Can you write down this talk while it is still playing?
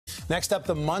Next up,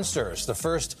 the Munsters. The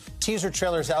first teaser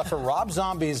trailer is out for Rob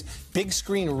Zombie's big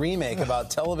screen remake about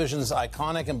television's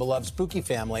iconic and beloved spooky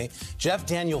family. Jeff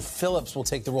Daniel Phillips will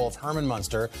take the role of Herman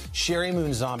Munster. Sherie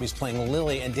Moon Zombie is playing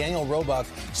Lily, and Daniel Roebuck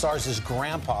stars as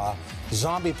Grandpa.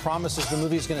 Zombie promises the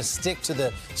movie is going to stick to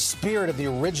the spirit of the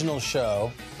original show.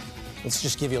 Let's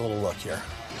just give you a little look here.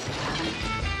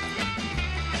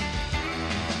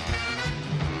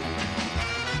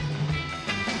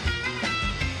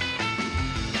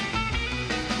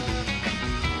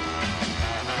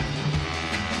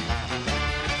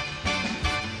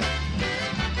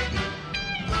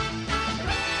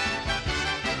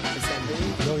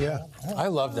 Oh, yeah. I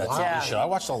love that TV show. I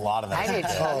watched a lot of that. I did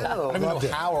too. I don't even know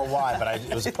how or why, but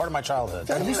it was a part of my childhood.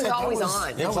 It was always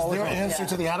on. That was their answer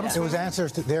to the Addams. It was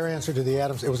their answer to the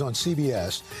Addams. It was on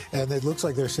CBS, and it looks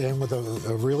like they're saying with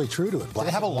a really true to it. Did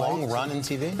they have a long run in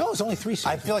TV? No, it was only 3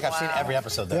 seasons. I feel like I've seen every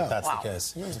episode if that's the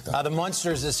case. The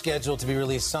Munsters is scheduled to be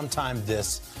released sometime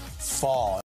this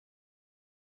fall.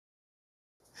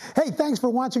 Hey, thanks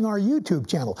for watching our YouTube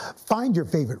channel. Find your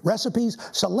favorite recipes,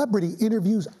 celebrity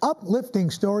interviews, uplifting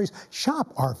stories,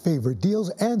 shop our favorite deals,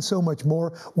 and so much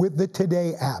more with the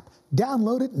Today app.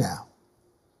 Download it now.